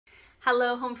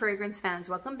Hello, home fragrance fans.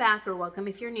 Welcome back, or welcome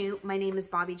if you're new. My name is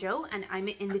Bobbie-Jo, and I'm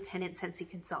an independent Scentsy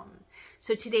consultant.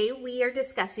 So today we are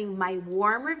discussing my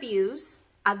warm reviews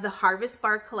of the Harvest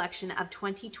Bar collection of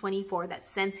 2024 that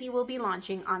Scentsy will be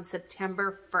launching on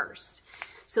September 1st.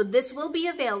 So this will be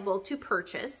available to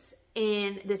purchase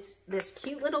in this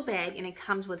cute little bag, and it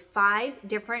comes with 5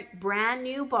 different brand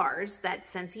new bars that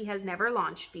Scentsy has never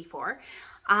launched before.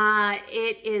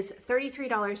 It is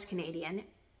 $33 Canadian,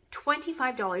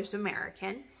 $25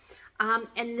 American,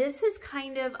 and this is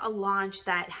kind of a launch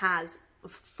that has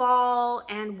fall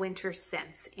and winter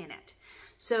scents in it.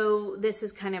 So this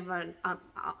is kind of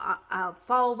a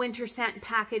fall winter scent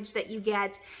package that you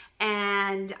get,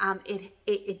 and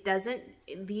it doesn't,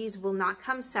 these will not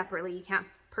come separately. You can't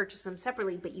purchase them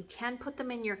separately, but you can put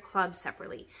them in your club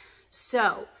separately.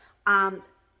 So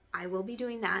I will be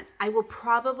doing that. I will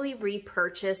probably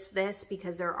repurchase this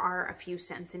because there are a few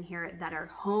scents in here that are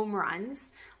home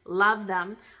runs. Love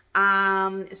them.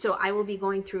 So I will be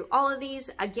going through all of these.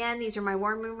 Again, these are my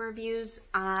warm room reviews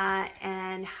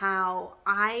and how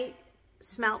I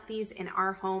smelt these in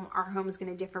our home. Our home is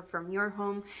going to differ from your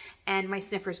home, and my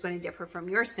sniffer is going to differ from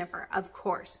your sniffer, of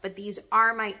course. But these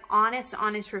are my honest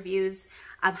reviews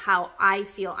of how I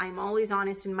feel. I'm always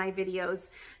honest in my videos.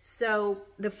 So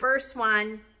the first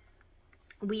one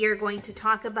we are going to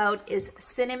talk about is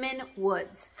Cinnamon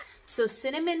Woods. So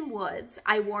Cinnamon Woods,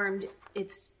 I warmed,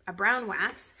 it's a brown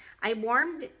wax. I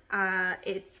warmed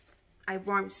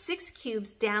 6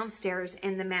 cubes downstairs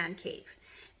in the man cave.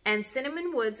 And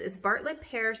Cinnamon Woods is Bartlett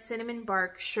pear, cinnamon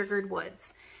bark, sugared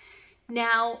woods.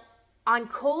 Now, on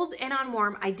cold and on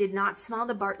warm, I did not smell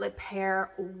the Bartlett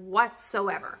pear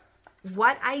whatsoever.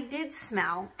 What I did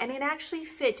smell, and it actually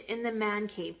fit in the man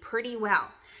cave pretty well,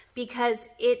 because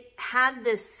it had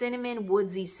this cinnamon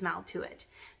woodsy smell to it.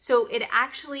 So it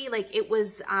actually, like, it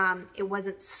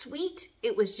wasn't sweet,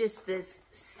 it was just this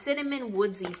cinnamon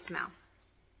woodsy smell.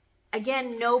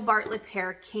 Again, no Bartlett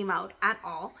pear came out at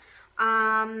all.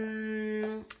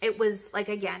 It was, like,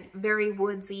 again, very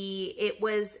woodsy.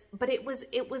 But it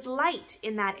was light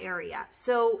in that area.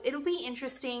 So it'll be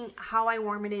interesting how I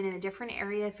warm it in a different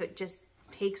area, if it just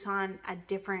takes on a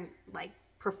different, like,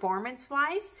 performance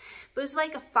wise. But it was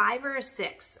like a 5 or a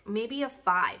 6, maybe a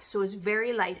 5. So it was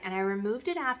very light, and I removed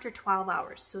it after 12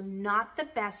 hours. So not the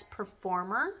best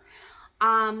performer,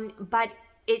 but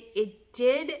it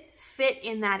did fit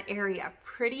in that area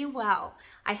pretty well,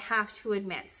 I have to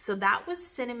admit. So that was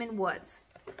Cinnamon Woods.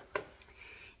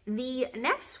 The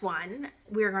next one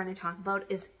we're going to talk about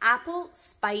is Apple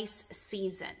Spice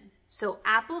Season. So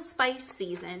Apple Spice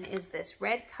Season is this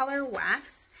red color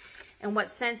wax. And what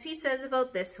Scentsy says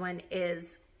about this one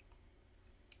is,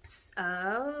 where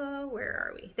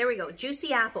are we? There we go.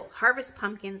 Juicy apple, harvest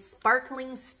pumpkin,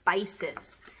 sparkling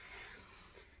spices.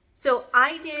 So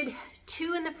I did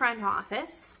 2 in the front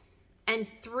office and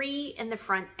 3 in the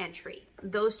front entry.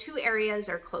 Those 2 areas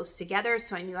are close together,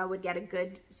 so I knew I would get a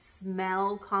good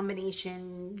smell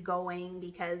combination going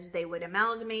because they would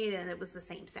amalgamate and it was the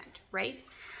same scent, right?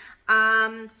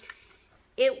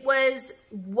 It was,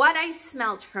 what I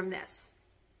smelt from this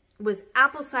was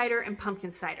apple cider and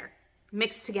pumpkin cider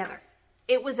mixed together.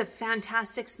 It was a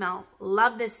fantastic smell.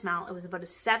 Love this smell. It was about a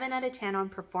 7 out of 10 on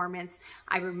performance.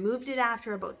 I removed it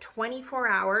after about 24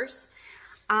 hours.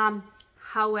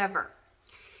 However,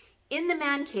 in the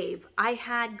man cave, I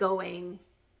had going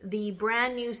the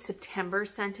brand new September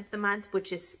scent of the month,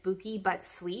 which is Spooky But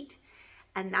Sweet.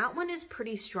 And that one is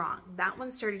pretty strong. That one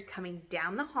started coming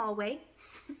down the hallway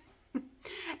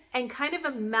and kind of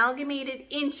amalgamated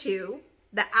into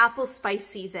the Apple Spice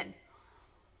Season.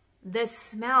 The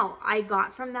smell I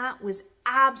got from that was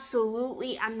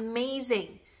absolutely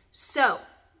amazing. So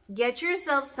get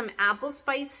yourself some Apple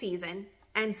Spice Season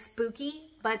and Spooky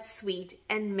But Sweet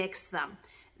and mix them.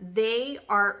 They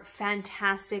are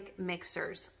fantastic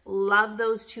mixers. Love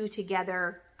those 2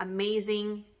 together.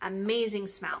 Amazing, amazing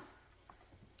smell.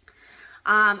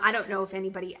 I don't know if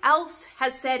anybody else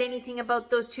has said anything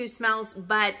about those 2 smells,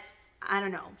 but I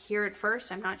don't know. Hear it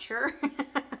first, I'm not sure.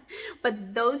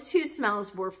 But those 2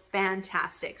 smells were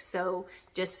fantastic. So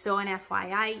just so an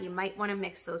FYI, you might want to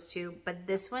mix those 2, but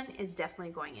this one is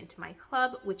definitely going into my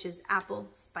club, which is Apple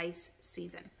Spice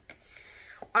Season.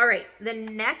 All right, the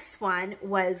next one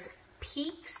was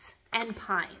Peaks and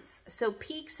Pines. So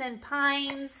Peaks and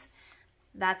Pines,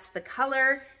 that's the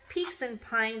color. Peaks and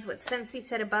Pines, what Scentsy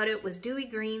said about it was dewy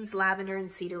greens, lavender,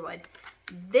 and cedarwood.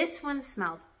 This one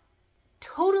smelled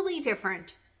totally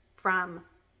different from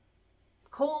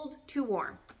cold to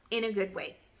warm in a good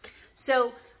way.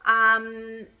 So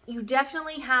you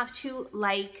definitely have to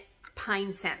like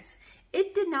pine scents.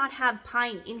 It did not have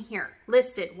pine in here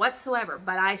listed whatsoever,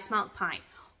 but I smelled pine.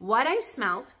 What I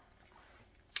smelled,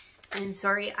 and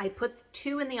sorry, I put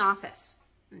 2 in the office,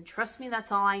 and trust me,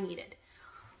 that's all I needed.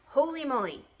 Holy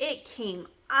moly, it came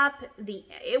up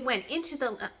it went into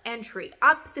the entry,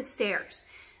 up the stairs.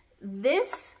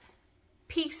 This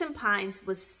Peaks and Pines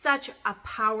was such a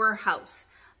powerhouse.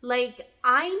 Like,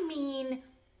 I mean,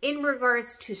 in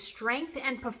regards to strength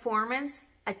and performance,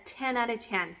 a 10 out of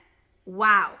 10.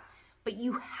 Wow. But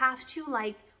you have to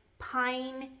like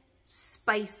pine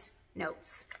spice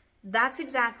notes. That's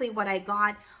exactly what I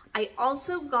got. I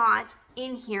also got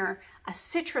in here a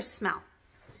citrus smell.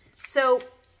 So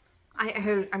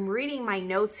I'm reading my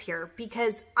notes here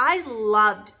because I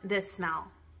loved this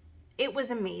smell. It was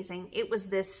amazing. It was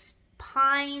this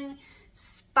pine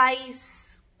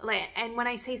spice, and when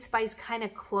I say spice, kind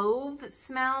of clove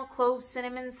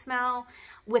cinnamon smell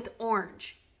with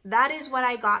orange. That is what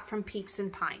I got from Peaks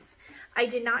and Pines. I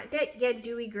did not get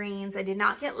dewy greens. I did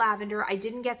not get lavender. I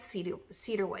didn't get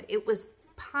cedarwood. It was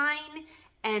pine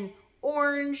and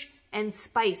orange and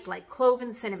spice, like clove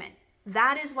and cinnamon.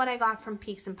 That is what I got from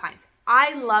Peaks and Pines.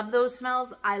 I love those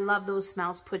smells. I love those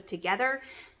smells put together.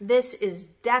 This is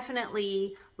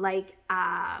definitely like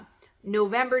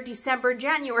November, December,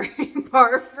 January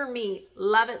bar for me.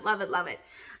 Love it, love it, love it.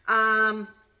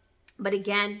 But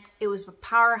again, it was a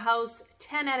powerhouse,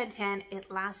 10 out of 10.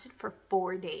 It lasted for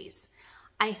 4 days.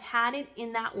 I had it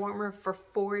in that warmer for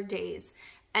 4 days.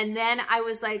 And then I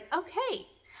was like, okay,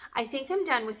 I think I'm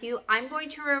done with you. I'm going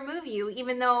to remove you,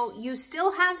 even though you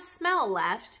still have smell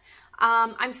left.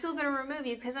 I'm still going to remove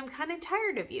you because I'm kind of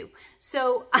tired of you.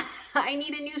 So I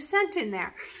need a new scent in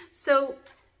there. So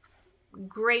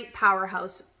great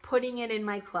powerhouse, putting it in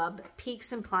my club.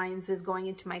 Peaks and Pines is going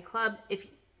into my club. If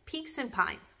Peaks and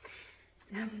Pines,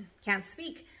 can't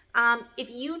speak. If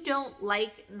you don't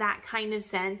like that kind of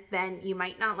scent, then you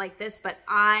might not like this, but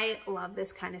I love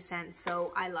this kind of scent.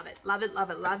 So I love it, love it, love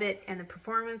it, love it. And the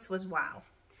performance was wow.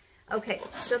 Okay,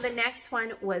 so the next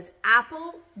one was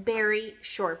Apple Berry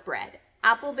Shortbread.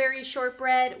 Apple Berry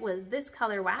Shortbread was this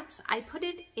color wax. I put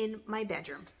it in my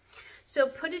bedroom. So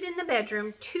put it in the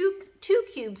bedroom, two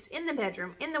cubes in the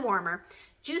bedroom, in the warmer.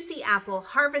 Juicy apple,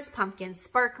 harvest pumpkin,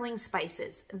 sparkling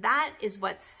spices. That is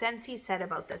what Scentsy said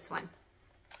about this one.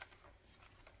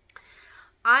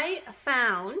 I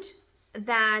found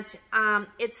that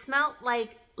it smelled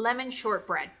like lemon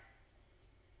shortbread.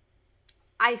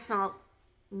 I smelled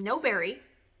no berry.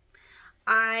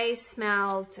 I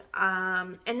smelled,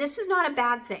 and this is not a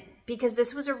bad thing because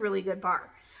this was a really good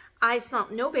bar. I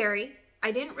smelled no berry. I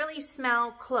didn't really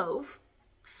smell clove.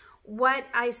 What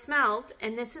I smelled,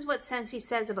 and this is what Scentsy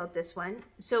says about this one,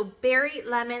 so berry,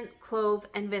 lemon, clove,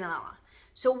 and vanilla.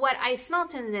 So what I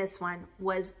smelled in this one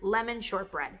was lemon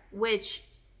shortbread, which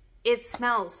it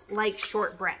smells like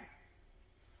shortbread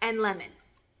and lemon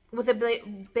with a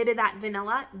bit of that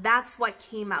vanilla. That's what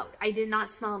came out. I did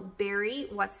not smell berry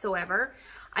whatsoever.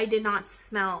 I did not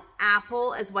smell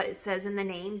apple as what it says in the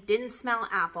name. Didn't smell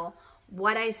apple.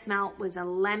 What I smelled was a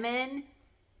lemon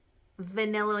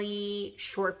vanilla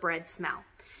shortbread smell.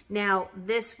 Now,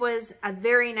 this was a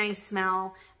very nice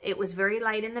smell. It was very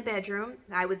light in the bedroom.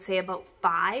 I would say about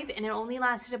 5, and it only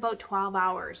lasted about 12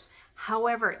 hours.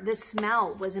 However, the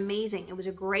smell was amazing. It was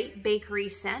a great bakery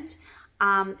scent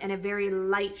and a very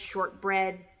light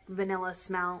shortbread vanilla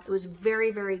smell. It was very,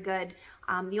 very good.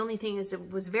 The only thing is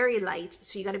it was very light,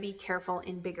 so you got to be careful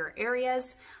in bigger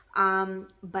areas.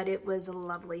 But it was a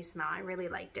lovely smell. I really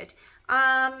liked it.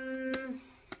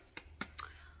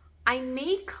 I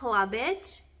may club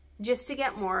it just to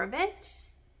get more of it.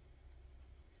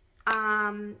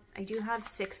 I do have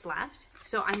 6 left,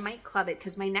 so I might club it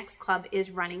because my next club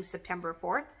is running September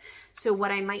 4th. So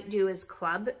what I might do is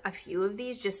club a few of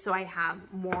these just so I have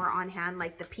more on hand,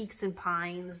 like the Peaks and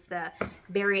Pines, the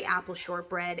Berry Apple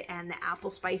Shortbread, and the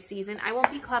Apple Spice Season. I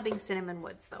won't be clubbing Cinnamon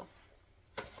Woods though.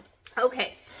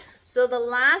 Okay, so the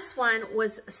last one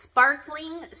was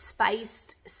Sparkling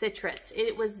Spiced Citrus.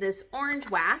 It was this orange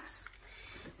wax.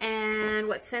 And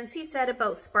what Scentsy said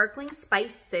about Sparkling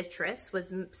Spiced Citrus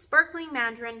was sparkling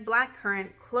mandarin, black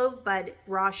currant, clove bud,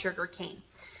 raw sugar cane.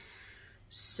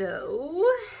 So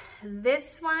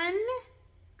this one,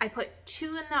 I put 2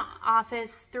 in the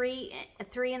office, 3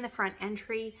 in the front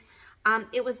entry.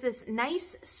 It was this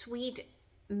nice, sweet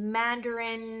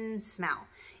mandarin smell.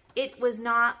 It was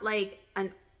not like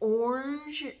an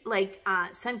orange, like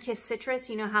sun-kissed citrus.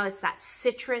 You know how it's that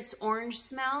citrus orange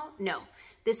smell? No.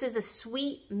 This is a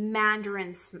sweet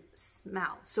mandarin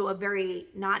smell. So a very,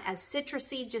 not as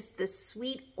citrusy, just this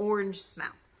sweet orange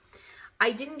smell.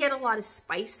 I didn't get a lot of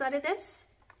spice out of this.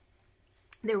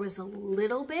 There was a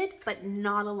little bit, but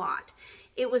not a lot.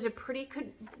 It was a pretty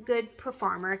good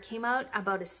performer. It came out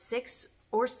about a 6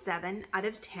 or 7 out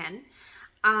of 10.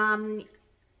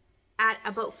 At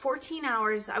about 14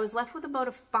 hours, I was left with about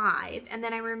a 5, and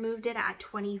then I removed it at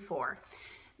 24.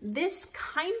 This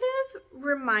kind of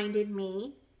reminded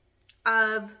me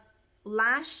of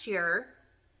last year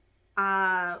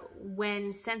when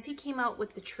Scentsy came out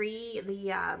with the tree,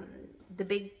 the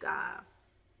big,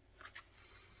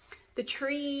 the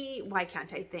tree, why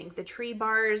can't I think? The tree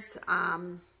bars,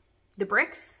 the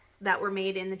bricks that were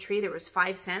made in the tree. There was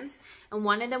 5 scents, and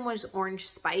one of them was orange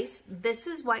spice. This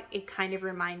is what it kind of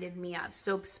reminded me of.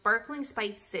 So sparkling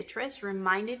spice citrus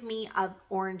reminded me of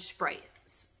orange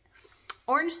spice,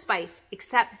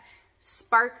 except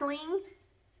sparkling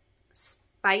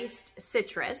spiced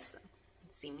citrus,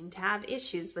 seeming to have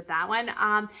issues with that one,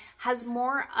 has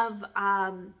more of,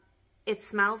 it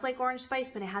smells like orange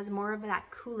spice, but it has more of that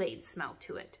Kool-Aid smell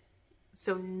to it.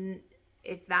 So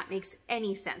if that makes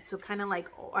any sense. So kind of like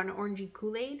an orangey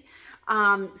Kool-Aid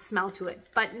smell to it.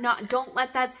 But don't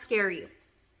let that scare you.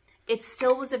 It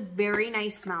still was a very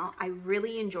nice smell. I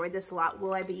really enjoyed this a lot.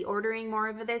 Will I be ordering more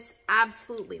of this?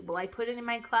 Absolutely. Will I put it in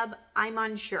my club? I'm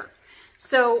unsure.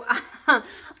 So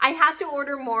I have to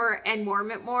order more and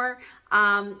warm it more.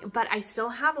 But I still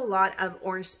have a lot of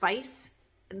orange spice.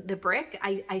 The brick,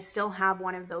 I still have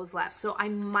one of those left. So I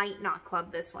might not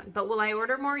club this one. But will I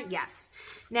order more? Yes.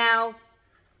 Now,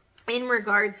 in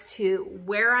regards to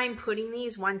where I'm putting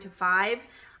these 1 to 5,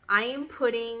 I am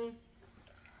putting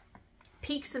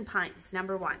Peaks and Pines,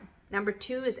 number 1. Number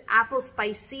 2 is Apple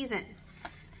Spice Season.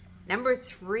 Number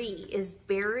 3 is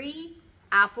Berry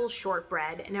Apple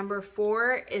Shortbread. Number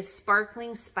 4 is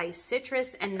Sparkling Spice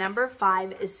Citrus. And number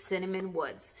 5 is Cinnamon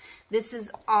Woods. This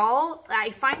is all,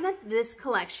 I find that this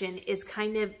collection is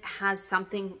kind of has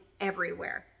something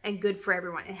everywhere and good for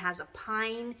everyone. It has a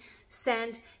pine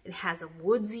scent, it has a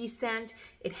woodsy scent,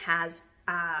 it has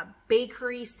a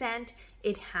bakery scent,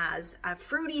 it has a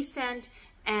fruity scent,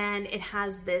 and it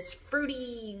has this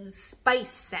fruity spice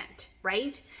scent,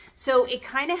 right? So it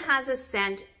kind of has a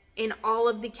scent in all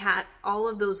of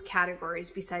those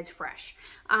categories besides fresh.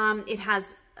 It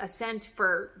has a scent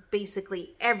for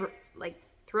basically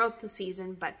throughout the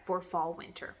season, but for fall,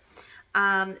 winter.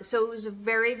 So it was a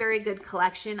very, very good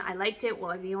collection. I liked it.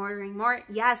 Will I be ordering more?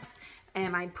 Yes.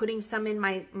 Am I putting some in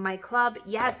my club?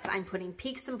 Yes. I'm putting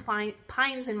Peaks and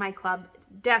Pines in my club.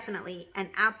 Definitely. And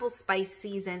Apple Spice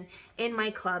Season in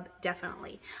my club.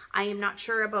 Definitely. I am not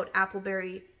sure about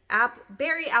Berry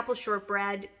Apple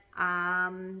Shortbread.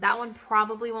 That one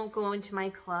probably won't go into my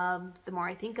club the more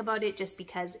I think about it, just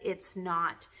because it's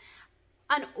not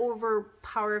an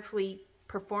overpowerfully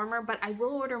performer, but I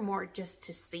will order more just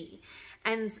to see.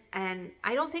 And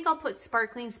I don't think I'll put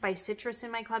Sparkling Spice Citrus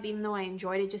in my club, even though I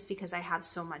enjoyed it, just because I have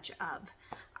so much of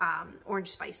orange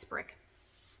spice brick.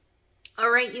 All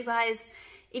right, you guys,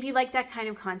 if you like that kind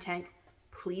of content,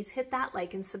 please hit that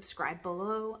like and subscribe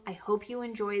below. I hope you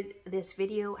enjoyed this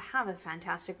video. Have a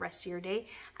fantastic rest of your day,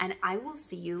 and I will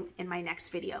see you in my next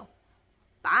video.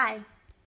 Bye.